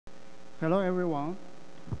Hello, everyone.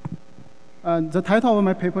 The title of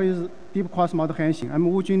my paper is Deep Cross-Modal Hashing. I'm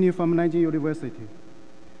Wu-Jun from Nanjing University.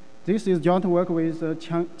 This is joint work with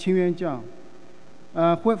Qing-Yuan Jiang.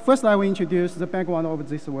 First, I will introduce the background of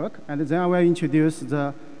this work, and then I will introduce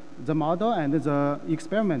the model and the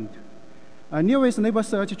experiment. Nearest neighbor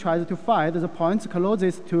search tries to find the points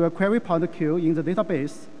closest to a query point queue in the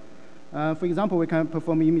database. For example, we can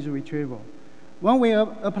perform image retrieval. When we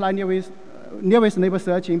apply nearest neighbor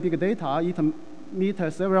search in big data, it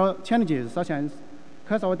meets several challenges, such as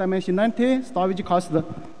cursor dimensionality, storage cost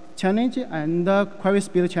challenge, and query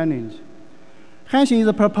speed challenge. Hashing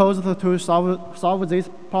is proposed to solve these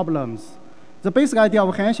problems. The basic idea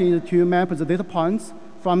of hashing is to map the data points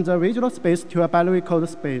from the original space to a binary code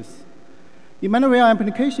space. In many real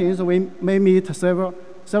applications, we may meet several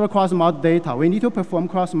cross-modal data. We need to perform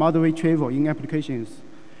cross-modal retrieval in applications.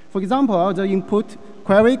 For example, the input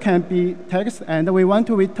query can be text, and we want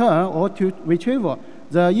to return or to retrieve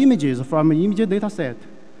the images from image dataset.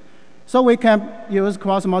 So we can use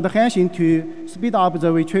cross-modal hashing to speed up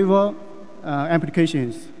the retrieval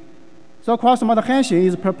applications. So cross-modal hashing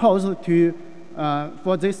is proposed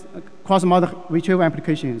for this cross-modal retrieval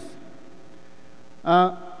applications.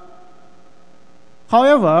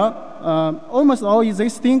 However, almost all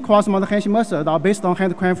existing cross-modal hashing methods are based on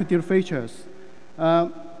hand-crafted features,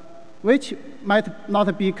 which might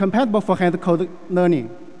not be compatible for hand-code learning.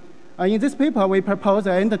 In this paper, we propose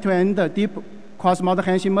an end-to-end deep cross-modal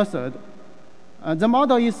hashing method. The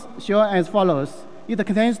model is shown as follows. It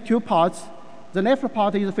contains two parts. The left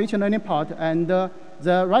part is the feature learning part, and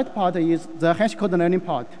the right part is the hash code learning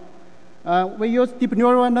part. We use deep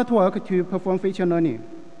neural network to perform feature learning.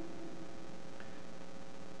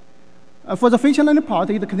 For the feature learning part,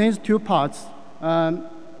 it contains two parts.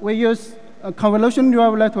 We use a convolutional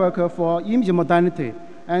neural network for image modality,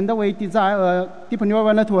 and we design a deep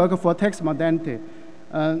neural network for text modality.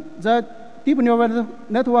 The deep neural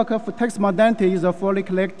network for text modality is a fully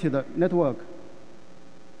collected network.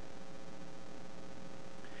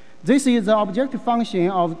 This is the objective function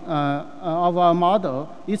of our model.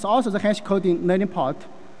 It's also the hash coding learning part.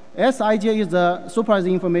 Sij is the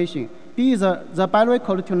supervising information. D is the binary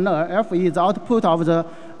code to learn. F is the output of the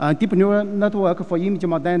deep neural network for image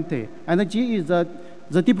modality. And G is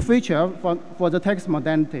the deep feature for the text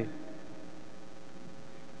modality.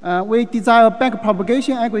 We design a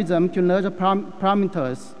backpropagation algorithm to learn the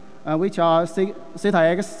parameters, which are theta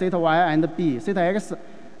x, theta y, and b. Theta x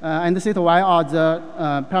and theta y are the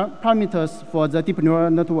parameters for the deep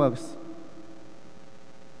neural networks.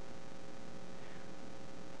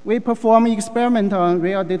 We perform experiment on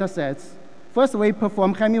real data sets. First, we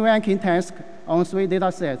perform Hamming ranking task on 3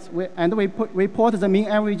 data sets, and we report the mean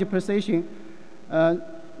average precision.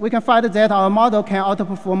 We can find that our model can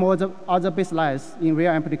outperform all the other baselines in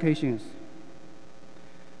real applications.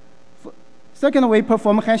 Second, we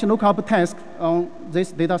perform hash lookup task on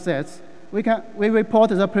these data sets. We report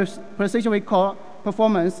the precision we call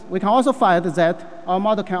performance. We can also find that our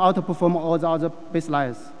model can outperform all the other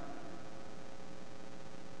baselines.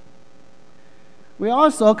 We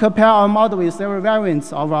also compare our model with several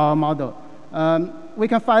variants of our model. We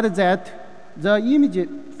can find that the image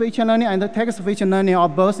feature learning and the text feature learning are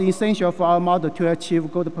both essential for our model to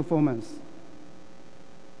achieve good performance.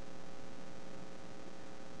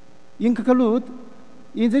 In conclusion,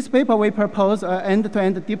 in this paper, we propose an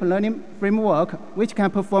end-to-end deep learning framework which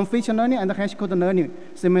can perform feature learning and hash code learning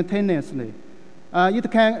simultaneously.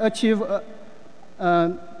 It can achieve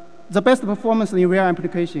the best performance in real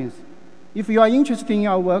applications. If you are interested in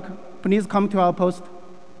our work, please come to our post.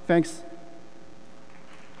 Thanks.